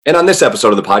And on this episode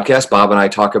of the podcast, Bob and I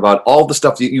talk about all the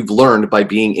stuff that you've learned by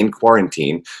being in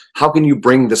quarantine. How can you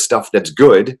bring the stuff that's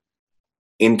good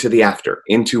into the after,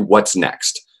 into what's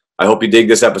next? I hope you dig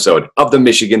this episode of the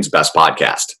Michigan's Best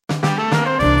Podcast.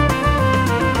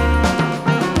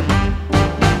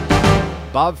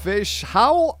 Bob Fish,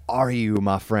 how are you,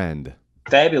 my friend?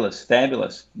 Fabulous.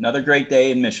 Another great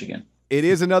day in Michigan. It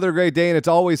is another great day, and it's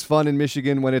always fun in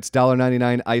Michigan when it's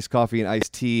 $1.99 iced coffee and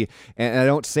iced tea. And I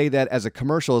don't say that as a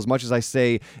commercial as much as I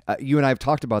say, you and I have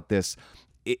talked about this.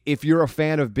 If you're a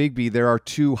fan of Biggby, there are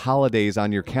two holidays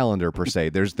on your calendar per se.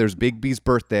 There's Biggby's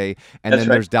birthday, and That's then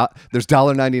right. there's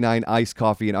 $1.99 iced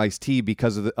coffee and iced tea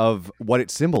because of what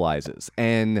it symbolizes.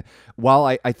 And while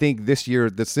I think this year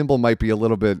the symbol might be a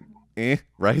little bit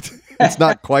right? It's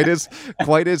not quite as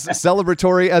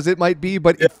celebratory as it might be,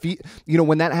 but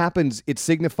when that happens, it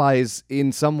signifies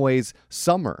in some ways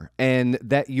summer, and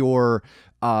that your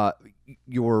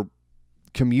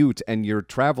commute and your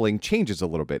traveling changes a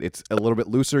little bit. It's a little bit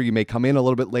looser. You may come in a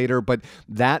little bit later, but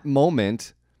that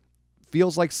moment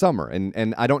feels like summer.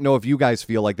 And I don't know if you guys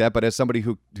feel like that, but as somebody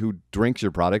who drinks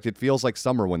your product, it feels like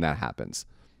summer when that happens.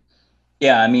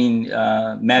 Yeah, I mean,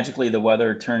 magically the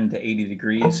weather turned to 80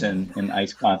 degrees and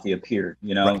iced coffee appeared,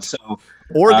 Right. So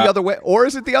or the other way, or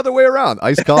is it the other way around?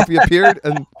 Iced coffee appeared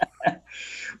and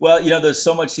well, there's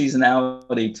so much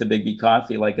seasonality to Biggby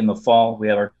coffee. Like in the fall, we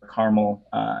have our caramel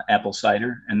apple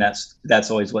cider, and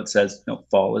that's always what says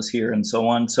fall is here and so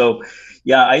on. So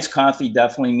yeah, iced coffee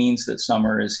definitely means that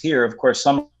summer is here. Of course,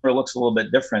 summer looks a little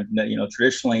bit different.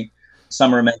 Traditionally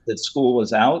summer meant that school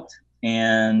was out,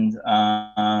 and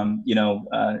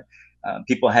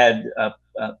people had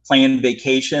planned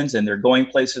vacations, and they're going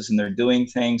places and they're doing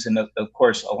things. And of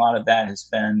course, a lot of that has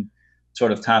been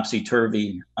sort of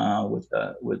topsy-turvy with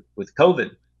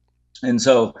COVID. And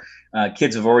so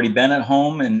kids have already been at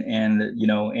home, and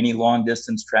any long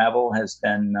distance travel has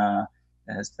been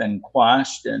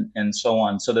quashed and so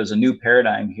on. So there's a new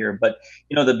paradigm here. But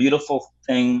the beautiful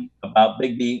thing about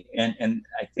Biggby, and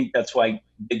I think that's why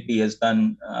Biggby has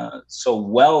done so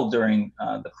well during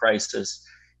the crisis,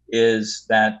 is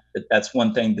that's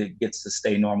one thing that gets to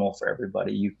stay normal for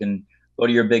everybody. You can go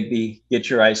to your Biggby, get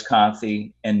your iced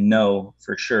coffee, and know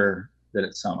for sure that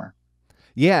it's summer.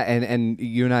 yeah, and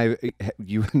you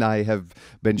and I have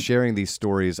been sharing these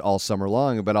stories all summer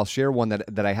long, but I'll share one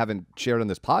that I haven't shared on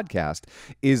this podcast,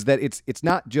 is that it's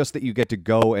not just that you get to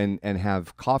go and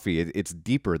have coffee. It's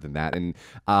deeper than that.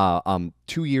 And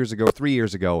 3 years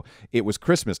ago, it was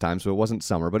Christmas time, so it wasn't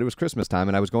summer, but it was Christmas time,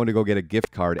 and I was going to go get a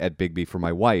gift card at Biggby for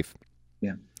my wife.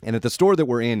 Yeah. And at the store that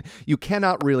we're in, you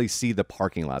cannot really see the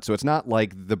parking lot. So it's not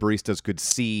like the baristas could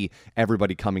see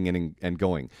everybody coming in and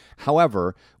going.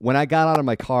 However, when I got out of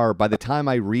my car, by the time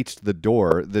I reached the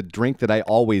door, the drink that I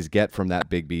always get from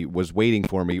that Biggby was waiting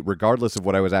for me, regardless of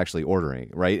what I was actually ordering,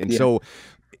 right? And so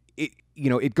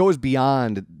it goes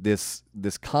beyond this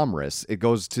commerce. It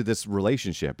goes to this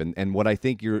relationship, and what I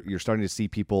think you're starting to see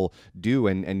people do,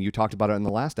 and you talked about it in the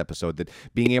last episode, that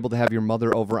being able to have your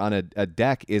mother over on a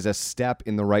deck is a step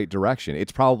in the right direction.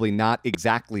 It's probably not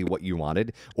exactly what you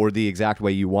wanted or the exact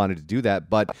way you wanted to do that,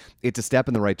 but it's a step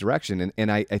in the right direction.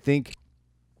 And I think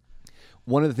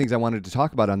one of the things I wanted to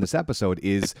talk about on this episode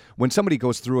is when somebody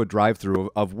goes through a drive-through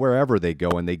of wherever they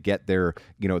go and they get their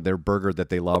burger that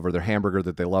they love or their hamburger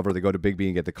that they love, or they go to Biggby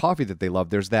and get the coffee that they love,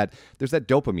 there's that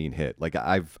dopamine hit. Like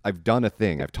I've done a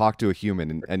thing. I've talked to a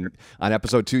human, and on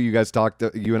episode 2 you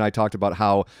and I talked about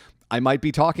how I might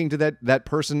be talking to that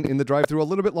person in the drive-through a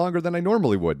little bit longer than I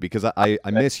normally would because I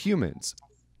miss humans.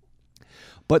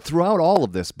 But throughout all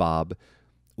of this, Bob,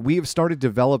 we have started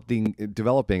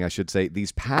developing, I should say,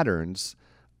 these patterns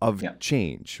of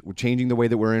change. We're changing the way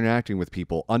that we're interacting with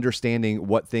people, understanding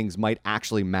what things might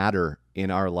actually matter in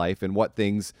our life and what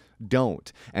things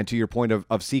don't. And to your point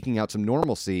of seeking out some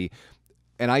normalcy,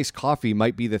 an iced coffee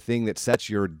might be the thing that sets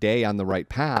your day on the right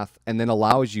path and then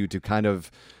allows you to kind of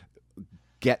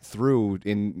get through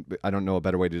I don't know a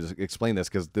better way to explain this,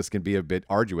 because this can be a bit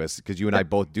arduous, because you and I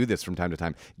both do this from time to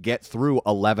time, get through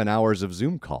 11 hours of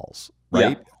Zoom calls.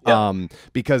 Right. Yeah.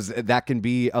 Because that can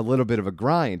be a little bit of a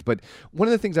grind. But one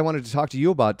of the things I wanted to talk to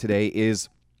you about today is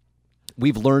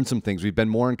we've learned some things. We've been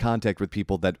more in contact with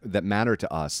people that matter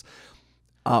to us.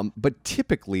 But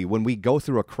typically when we go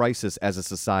through a crisis as a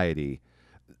society,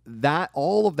 that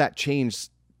all of that change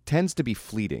tends to be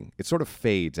fleeting. It sort of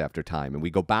fades after time. And we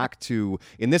go back to,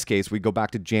 in this case, we go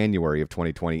back to January of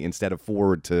 2020 instead of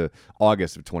forward to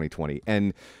August of 2020.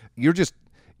 And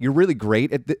you're really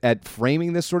great at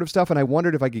framing this sort of stuff. And I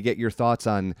wondered if I could get your thoughts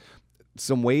on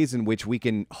some ways in which we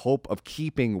can hope of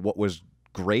keeping what was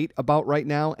great about right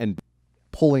now and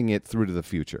pulling it through to the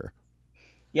future.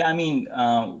 Yeah, I mean,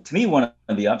 to me, one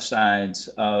of the upsides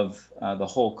of the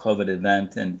whole COVID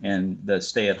event and the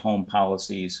stay-at-home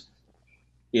policies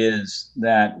is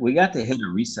that we got to hit a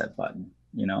reset button,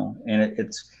 and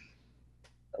it's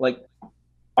like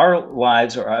our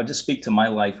lives, or I'll just speak to my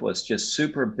life, was just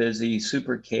super busy,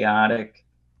 super chaotic.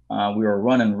 We were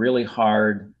running really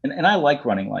hard, and I like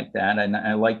running like that, and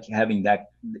I like having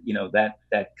that,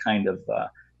 that kind of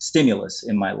stimulus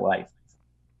in my life.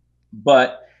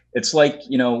 But it's like,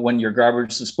 when your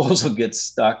garbage disposal gets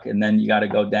stuck and then you got to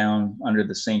go down under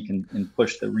the sink and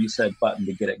push the reset button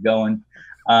to get it going.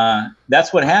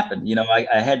 That's what happened.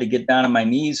 I had to get down on my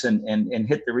knees and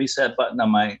hit the reset button on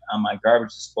my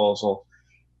garbage disposal.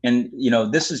 And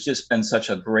this has just been such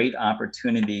a great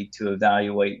opportunity to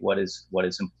evaluate what is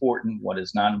important, what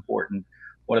is not important,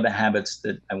 what are the habits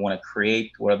that I want to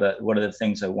create, what are the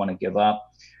things I want to give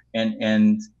up,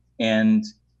 and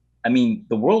I mean,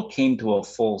 the world came to a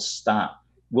full stop.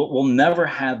 We'll never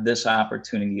have this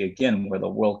opportunity again where the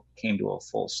world came to a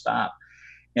full stop.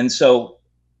 And so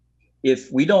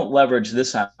if we don't leverage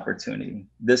this opportunity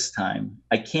this time,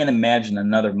 I can't imagine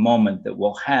another moment that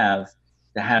we'll have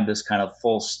to have this kind of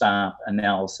full stop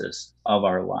analysis of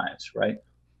our lives, right?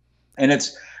 And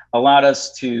it's allowed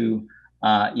us to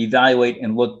evaluate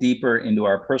and look deeper into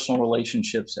our personal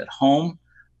relationships at home.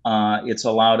 It's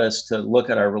allowed us to look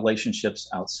at our relationships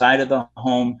outside of the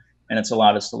home, and it's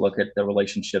allowed us to look at the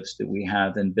relationships that we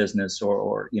have in business,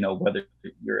 or whether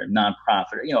you're a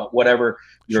nonprofit, or whatever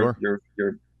Sure.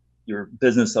 your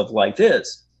business of life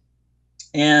is.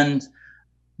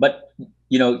 But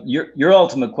your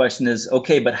ultimate question is,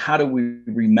 okay, but how do we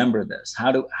remember this?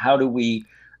 How do we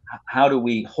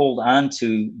hold on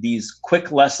to these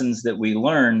quick lessons that we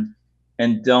learned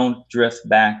and don't drift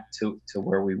back to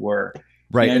where we were?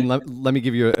 Right. And let me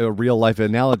give you a real life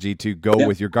analogy to go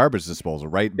with your garbage disposal,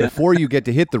 right? Before you get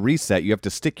to hit the reset, you have to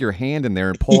stick your hand in there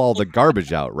and pull all the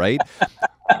garbage out, right?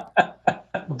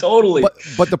 Totally.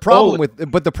 But the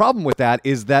problem with that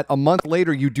is that a month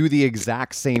later you do the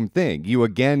exact same thing. You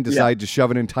again decide to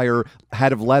shove an entire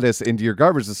head of lettuce into your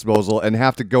garbage disposal and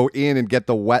have to go in and get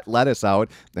the wet lettuce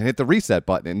out and hit the reset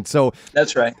button. And so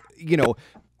that's right.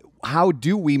 How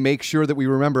do we make sure that we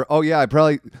remember,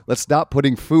 let's stop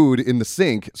putting food in the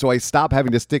sink so I stop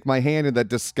having to stick my hand in that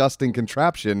disgusting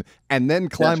contraption and then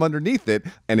climb underneath it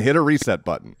and hit a reset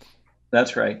button?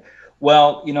 That's right.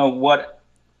 Well,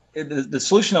 the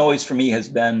solution always for me has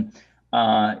been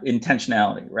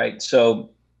intentionality, right? So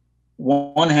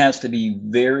one has to be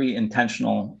very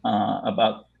intentional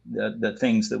about the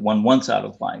things that one wants out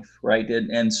of life, right?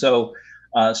 And so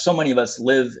many of us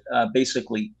live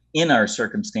basically in our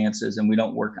circumstances, and we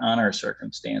don't work on our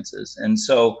circumstances. And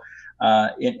so,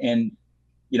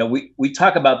 we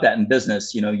talk about that in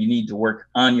business. You need to work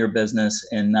on your business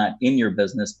and not in your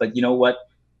business. But you know what?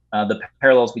 The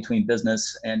parallels between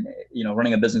business and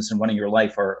running a business and running your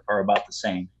life are about the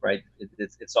same, right?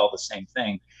 It's all the same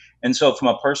thing. And so, from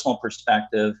a personal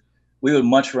perspective, we would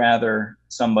much rather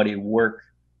somebody work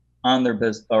on their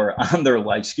business or on their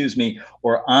life,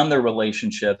 or on their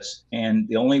relationships. And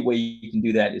the only way you can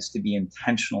do that is to be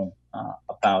intentional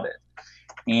about it.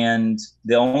 And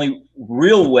the only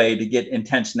real way to get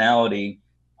intentionality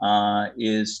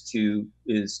is to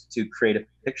create a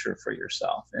picture for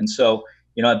yourself. And so,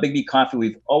 at Big B Coffee,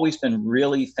 we've always been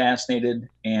really fascinated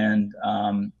and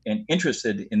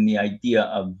interested in the idea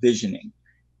of visioning.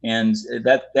 And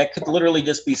that could literally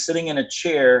just be sitting in a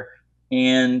chair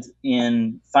and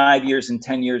in 5 years and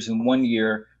 10 years and 1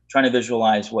 year, trying to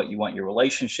visualize what you want your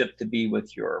relationship to be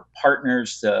with your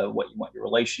partners, what you want your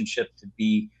relationship to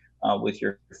be with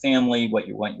your family, what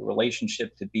you want your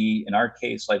relationship to be, in our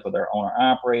case, like with our owner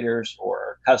operators or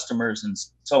our customers and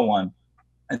so on,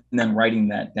 and then writing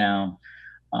that down.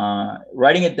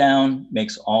 Writing it down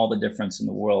makes all the difference in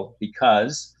the world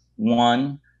because,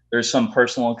 one, there's some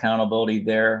personal accountability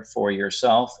there for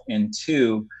yourself, and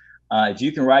two, if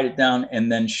you can write it down and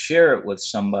then share it with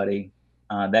somebody,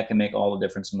 that can make all the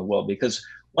difference in the world. Because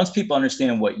once people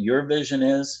understand what your vision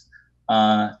is,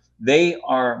 they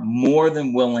are more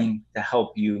than willing to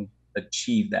help you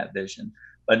achieve that vision.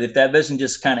 But if that vision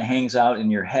just kind of hangs out in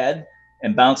your head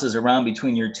and bounces around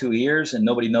between your two ears and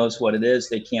nobody knows what it is,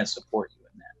 they can't support you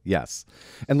in that. Yes.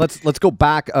 And let's go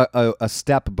back a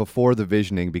step before the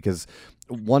visioning, because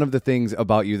one of the things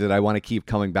about you that I want to keep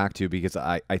coming back to, because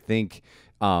I think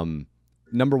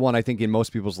number one, I think in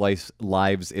most people's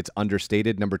lives, it's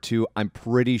understated. Number two, I'm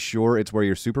pretty sure it's where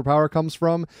your superpower comes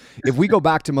from. If we go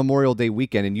back to Memorial Day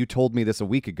weekend, and you told me this a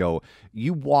week ago,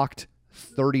 you walked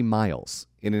 30 miles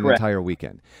in an Correct. entire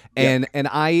weekend. And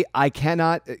I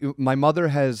cannot, my mother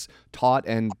has taught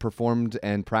and performed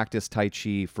and practiced Tai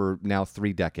Chi for now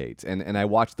 3 decades. And I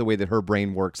watch the way that her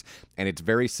brain works, and it's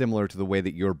very similar to the way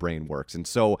that your brain works. And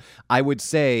so I would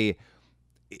say,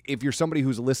 if you're somebody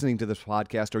who's listening to this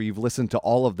podcast, or you've listened to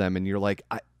all of them and you're like,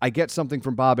 I get something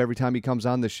from Bob every time he comes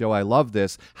on this show. I love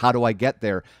this. How do I get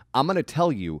there? I'm going to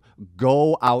tell you,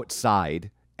 go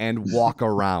outside and walk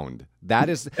around. That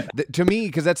is, to me,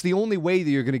 because that's the only way that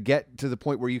you're going to get to the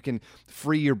point where you can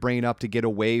free your brain up to get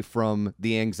away from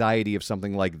the anxiety of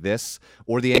something like this,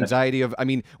 or the anxiety of,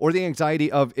 or the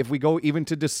anxiety of, if we go even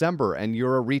to December and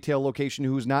you're a retail location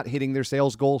who's not hitting their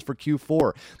sales goals for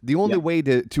Q4, the only way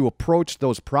to approach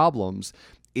those problems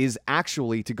is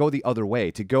actually to go the other way,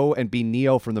 to go and be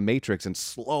Neo from the Matrix and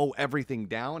slow everything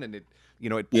down, and it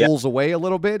pulls away a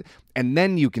little bit, and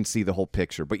then you can see the whole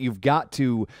picture. But you've got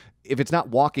to, if it's not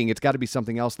walking, it's got to be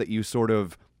something else that you sort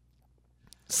of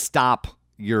stop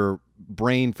your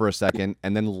brain for a second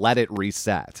and then let it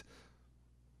reset.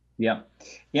 Yeah.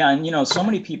 Yeah. And, so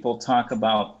many people talk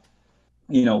about,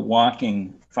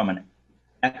 walking from an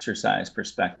exercise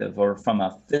perspective or from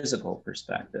a physical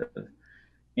perspective.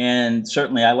 And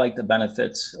certainly I like the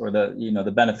benefits, or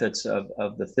the benefits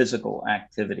of the physical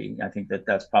activity. I think that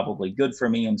that's probably good for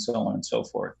me, and so on and so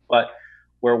forth. But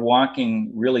where walking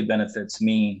really benefits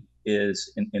me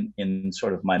is in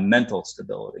sort of my mental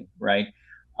stability, right?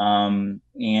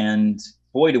 And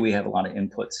boy, do we have a lot of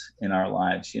inputs in our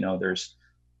lives. There's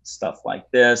stuff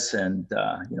like this, and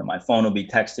my phone will be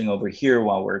texting over here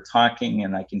while we're talking,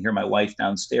 and I can hear my wife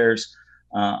downstairs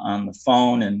on the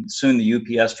phone, and soon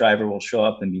the UPS driver will show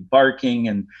up and be barking.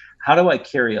 And how do I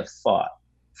carry a thought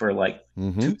for like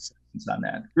 2 seconds on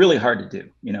that? Really hard to do,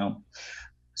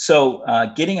 So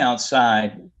getting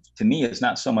outside to me is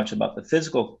not so much about the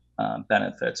physical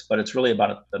benefits, but it's really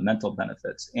about the mental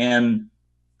benefits. And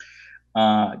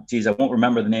I won't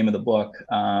remember the name of the book,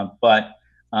 but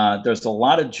there's a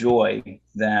lot of joy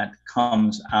that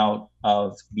comes out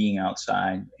of being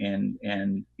outside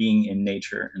and being in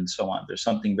nature and so on. There's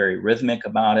something very rhythmic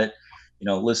about it,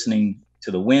 listening to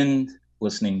the wind,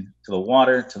 listening to the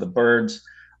water, to the birds,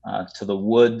 to the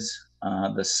woods,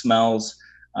 the smells.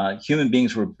 Human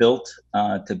beings were built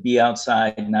to be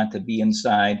outside, not to be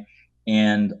inside.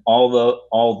 And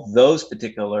all those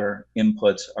particular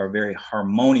inputs are very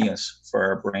harmonious for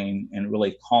our brain and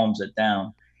really calms it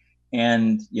down.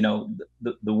 And,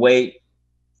 the way,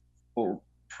 or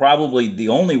probably the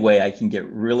only way I can get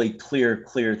really clear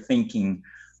thinking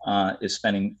is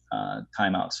spending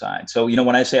time outside. So,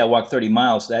 when I say I walk 30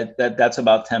 miles, that's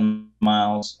about 10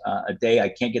 miles a day. I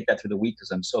can't get that through the week because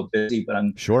I'm so busy, but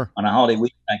I'm sure on a holiday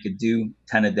week, I could do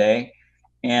 10 a day.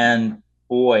 And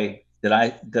boy, did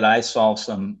I solve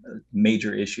some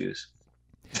major issues.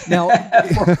 Now,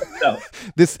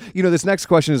 this next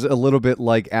question is a little bit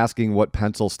like asking what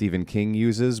pencil Stephen King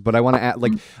uses, but I want to add,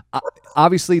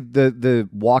 obviously the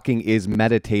walking is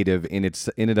meditative in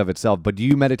and of itself, but do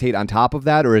you meditate on top of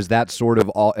that, or is that sort of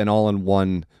an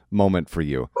all-in-one moment for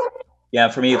you? Yeah,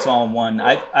 for me, it's all in one.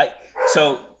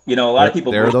 So a lot of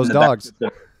people. There are those dogs.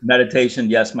 Meditation,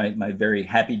 yes, my very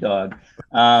happy dog.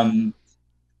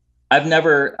 I've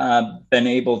never been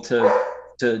able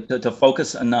to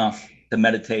focus enough to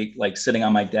meditate, like sitting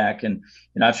on my deck. And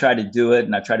I've tried to do it,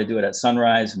 and I've tried to do it at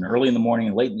sunrise and early in the morning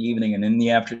and late in the evening and in the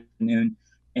afternoon.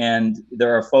 And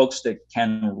there are folks that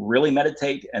can really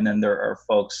meditate, and then there are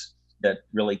folks that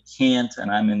really can't,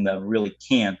 and I'm in the really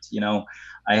can't.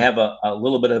 I have a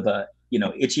little bit of a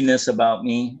itchiness about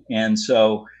me, and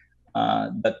so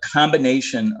the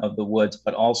combination of the woods,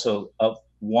 but also of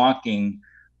walking,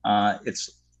 it's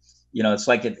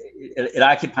like it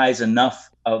occupies enough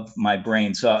of my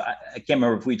brain. So I can't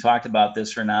remember if we talked about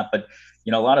this or not, but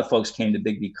a lot of folks came to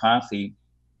Big B Coffee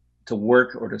to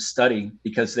work or to study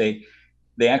because they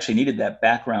actually needed that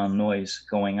background noise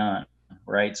going on,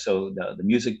 right? So the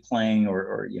music playing,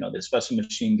 or the espresso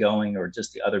machine going, or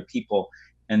just the other people,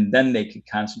 and then they could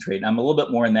concentrate. And I'm a little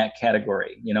bit more in that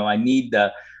category. I need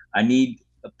a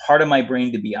part of my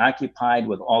brain to be occupied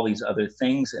with all these other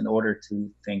things in order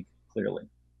to think clearly.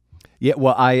 Yeah,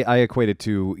 well, I equate it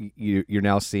to you're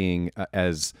now seeing,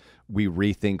 as we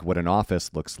rethink what an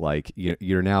office looks like,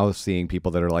 you're now seeing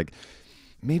people that are like,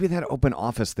 maybe that open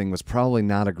office thing was probably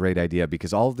not a great idea,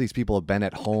 because all of these people have been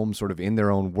at home sort of in their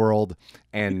own world,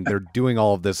 and they're doing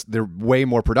all of this. They're way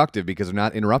more productive because they're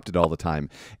not interrupted all the time.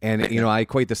 And, I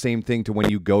equate the same thing to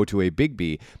when you go to a Big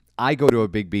B. I go to a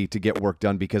Big B to get work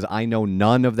done because I know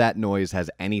none of that noise has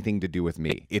anything to do with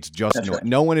me. It's just noise. Right.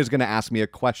 No one is going to ask me a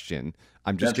question.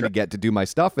 I'm just going to get to do my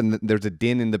stuff, and there's a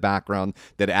din in the background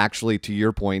that actually, to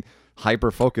your point,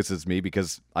 hyper focuses me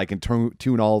because I can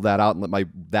tune all that out and let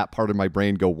that part of my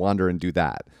brain go wander and do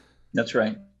that. That's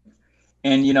right.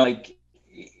 And, you know, like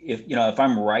if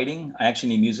I'm writing, I actually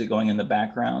need music going in the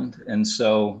background. And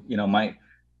so, you know,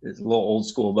 it's a little old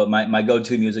school, but my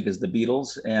go-to music is the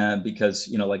Beatles, and because,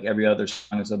 you know, like every other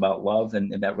song is about love,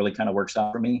 and that really kind of works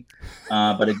out for me.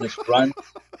 But it just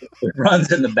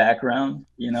runs in the background,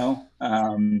 you know,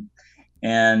 and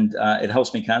it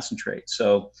helps me concentrate.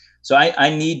 So I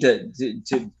need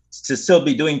to still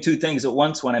be doing two things at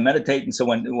once when I meditate. And so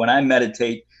when I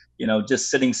meditate, you know, just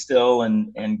sitting still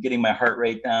and getting my heart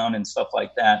rate down and stuff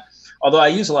like that. Although I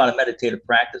use a lot of meditative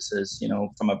practices, you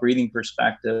know, from a breathing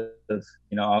perspective, you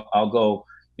know, I'll go,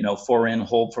 you know, 4 in,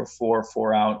 hold for 4,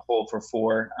 4 out, hold for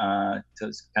 4,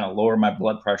 to kind of lower my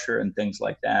blood pressure and things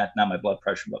like that. Not my blood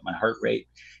pressure, but my heart rate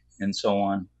and so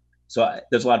on. So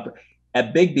there's a lot of,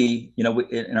 at Bigby, you know,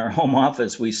 in our home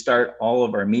office, we start all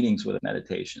of our meetings with a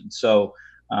meditation. So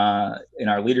in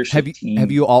our leadership team.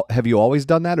 Have you always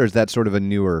done that, or is that sort of a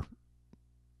newer?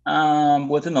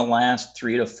 Within the last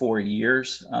 3 to 4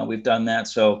 years, we've done that.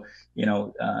 So, you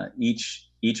know, each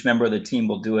member of the team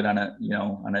will do it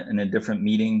in a different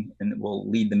meeting, and we'll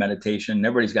lead the meditation.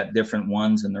 Everybody's got different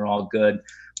ones, and they're all good.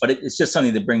 But it's just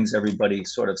something that brings everybody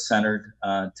sort of centered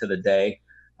to the day,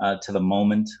 to the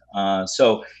moment.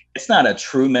 So it's not a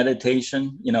true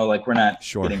meditation, you know, like we're not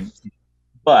getting,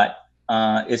 but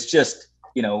it's just,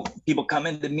 you know, people come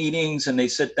into meetings and they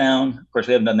sit down. Of course,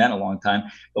 we haven't done that in a long time,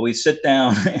 but we sit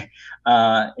down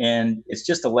and it's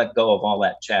just to let go of all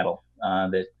that chattel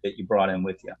that you brought in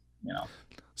with you, you know.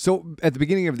 So at the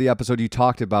beginning of the episode, you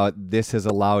talked about this has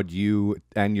allowed you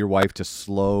and your wife to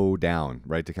slow down,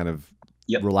 right? To kind of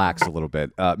relax a little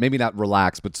bit. Maybe not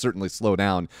relax, but certainly slow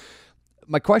down.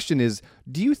 My question is,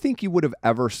 do you think you would have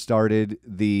ever started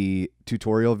the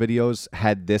tutorial videos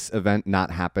had this event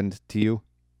not happened to you?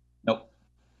 Nope.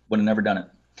 Would have never done it.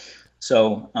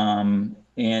 So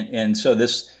and so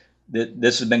this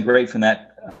has been great from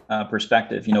that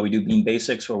perspective. You know, we do Bean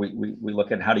Basics, where we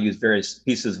look at how to use various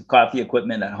pieces of coffee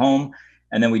equipment at home,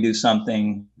 and then we do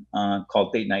something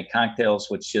called Date Night Cocktails,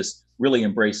 which just really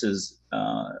embraces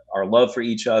our love for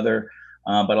each other,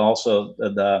 but also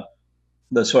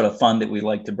the sort of fun that we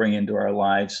like to bring into our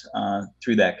lives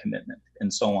through that commitment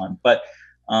and so on. But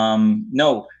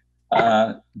no.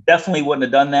 Definitely wouldn't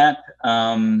have done that.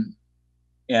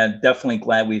 And definitely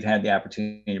glad we've had the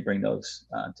opportunity to bring those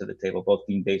to the table, both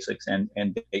Bean Basics and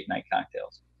Date Night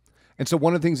Cocktails. And so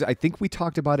one of the things, I think we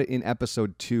talked about it in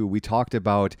episode 2, we talked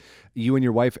about you and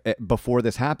your wife before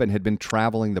this happened had been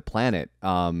traveling the planet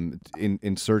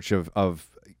in search of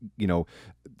you know,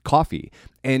 coffee.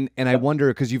 And I wonder,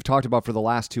 because you've talked about for the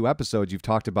last 2 episodes, you've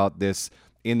talked about this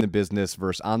in the business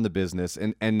versus on the business.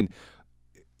 And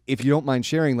if you don't mind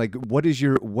sharing, like, what's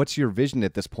your vision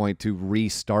at this point to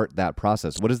restart that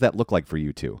process? What does that look like for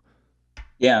you two?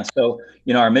 Yeah. So,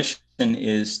 you know, our mission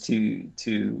is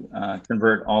to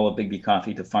convert all of Bigby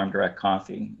Coffee to Farm Direct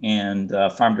coffee. And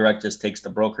Farm Direct just takes the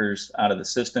brokers out of the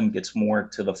system, gets more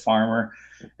to the farmer.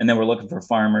 And then we're looking for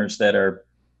farmers that are,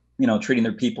 you know, treating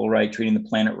their people right, treating the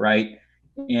planet right,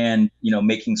 and, you know,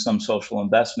 making some social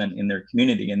investment in their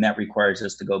community. And that requires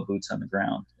us to go boots on the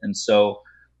ground. And so,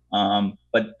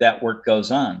 but that work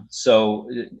goes on. So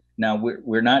now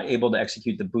we're not able to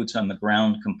execute the boots on the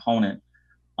ground component,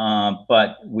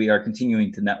 but we are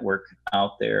continuing to network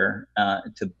out there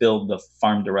to build the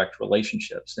Farm Direct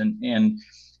relationships. And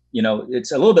you know,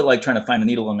 it's a little bit like trying to find a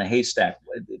needle in the haystack,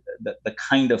 the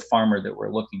kind of farmer that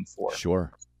we're looking for.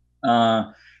 Sure.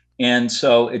 And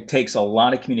so it takes a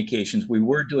lot of communications. We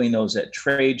were doing those at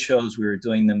trade shows. We were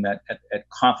doing them at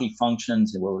coffee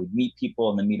functions where we meet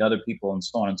people and then meet other people and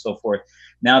so on and so forth.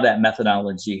 Now that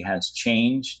methodology has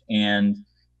changed. And,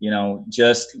 you know,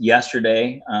 just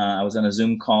yesterday, I was on a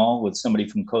Zoom call with somebody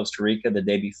from Costa Rica. The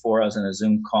day before, I was on a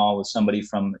Zoom call with somebody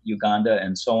from Uganda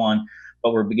and so on.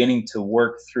 But we're beginning to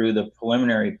work through the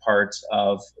preliminary parts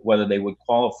of whether they would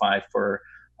qualify for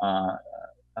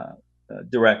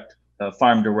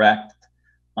Farm Direct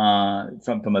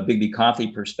from a Bigby Coffee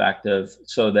perspective,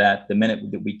 so that the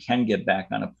minute that we can get back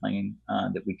on a plane,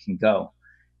 that we can go.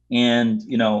 And,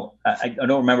 you know, I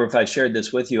don't remember if I shared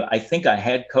this with you. I think I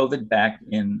had COVID back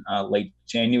in late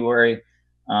January.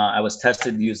 I was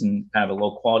tested using kind of a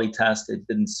low quality test. It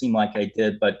didn't seem like I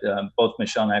did, but both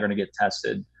Michelle and I are going to get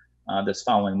tested this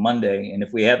following Monday. And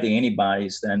if we have the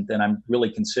antibodies, then I'm really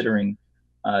considering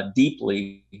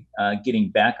deeply getting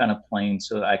back on a plane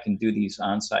so that I can do these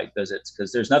on-site visits,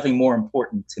 because there's nothing more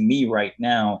important to me right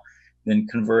now than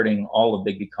converting all of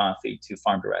Bigby Coffee to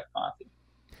Farm Direct coffee.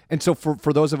 And so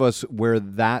for those of us where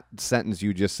that sentence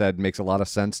you just said makes a lot of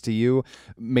sense to you,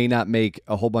 may not make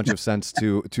a whole bunch of sense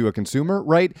to a consumer,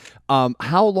 right?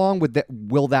 How long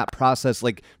will that process,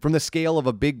 like from the scale of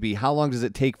a Biggby, how long does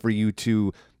it take for you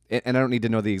to, and I don't need to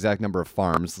know the exact number of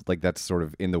farms, like that's sort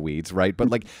of in the weeds, right? But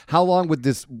like how long would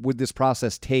this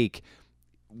process take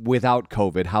without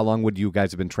COVID? How long would you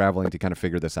guys have been traveling to kind of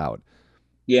figure this out?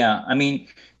 Yeah, I mean,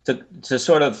 to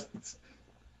sort of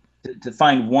to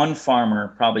find one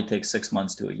farmer probably takes 6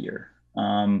 months to a year.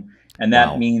 And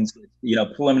that means,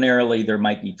 preliminarily there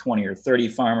might be 20 or 30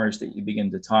 farmers that you begin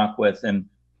to talk with. And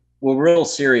we're real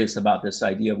serious about this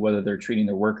idea of whether they're treating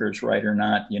their workers right or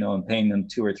not, and paying them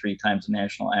 2 or 3 times the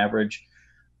national average.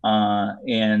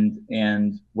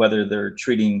 And whether they're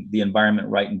treating the environment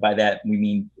right. And by that, we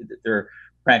mean that they're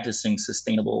practicing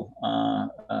sustainable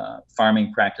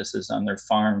farming practices on their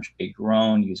farms,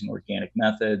 grown using organic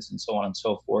methods and so on and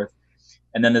so forth.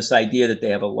 And then this idea that they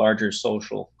have a larger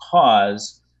social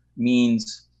cause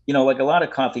means, like a lot of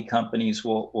coffee companies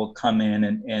will come in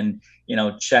and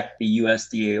check the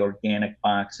USDA organic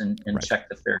box and right. check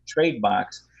the fair trade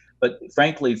box. But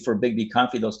frankly, for Biggby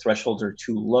Coffee, those thresholds are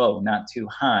too low, not too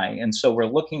high. And so we're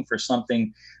looking for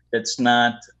something that's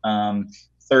not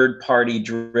third-party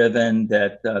driven,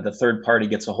 that the third party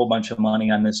gets a whole bunch of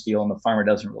money on this deal and the farmer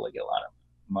doesn't really get a lot of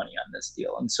money on this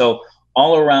deal. And so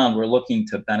all around, we're looking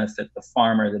to benefit the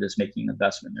farmer that is making an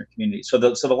investment in their community. So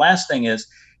the last thing is,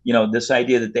 this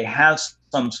idea that they have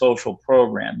some social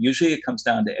program. Usually it comes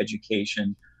down to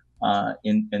education or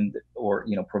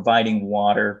providing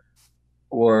water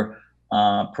or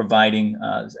providing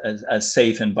a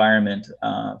safe environment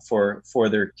for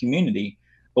their community.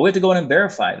 But we have to go in and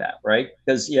verify that, right?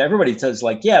 Because everybody says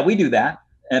like, yeah, we do that,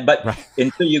 but right.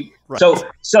 until you, right.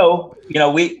 so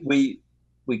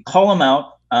we call them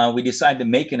out. We decide to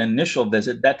make an initial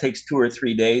visit. That takes 2 or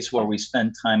 3 days where we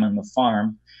spend time on the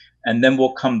farm, and then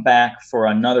we'll come back for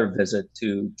another visit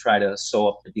to try to sew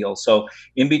up the deal. So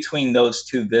in between those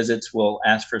 2 visits, we'll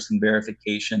ask for some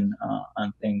verification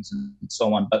on things and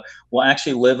so on. But we'll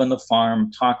actually live on the farm,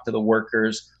 talk to the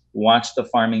workers, watch the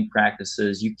farming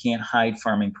practices. You can't hide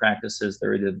farming practices.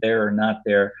 They're either there or not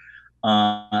there.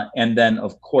 And then,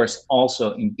 of course,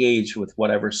 also engage with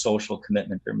whatever social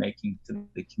commitment they're making to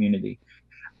the community.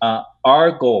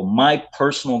 Our goal, my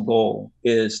personal goal,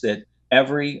 is that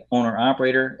every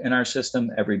owner-operator in our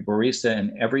system, every barista,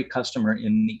 and every customer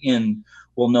in the inn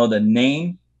will know the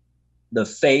name, the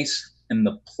face, and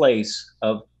the place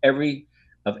of every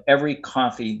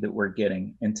coffee that we're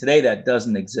getting. And today that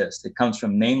doesn't exist. It comes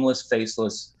from nameless,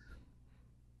 faceless,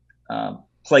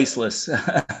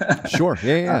 placeless. Sure.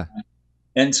 Yeah.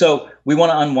 And so we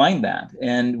want to unwind that.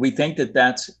 And we think that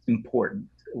that's important.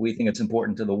 We think it's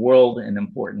important to the world and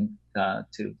important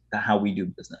to how we do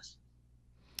business.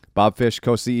 Bob Fish,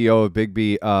 co-CEO of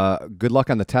Biggby. Good luck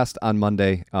on the test on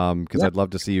Monday, because I'd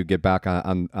love to see you get back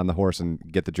on the horse and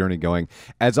get the journey going.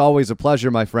 As always, a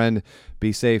pleasure, my friend.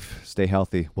 Be safe, stay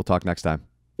healthy. We'll talk next time.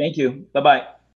 Thank you. Bye-bye.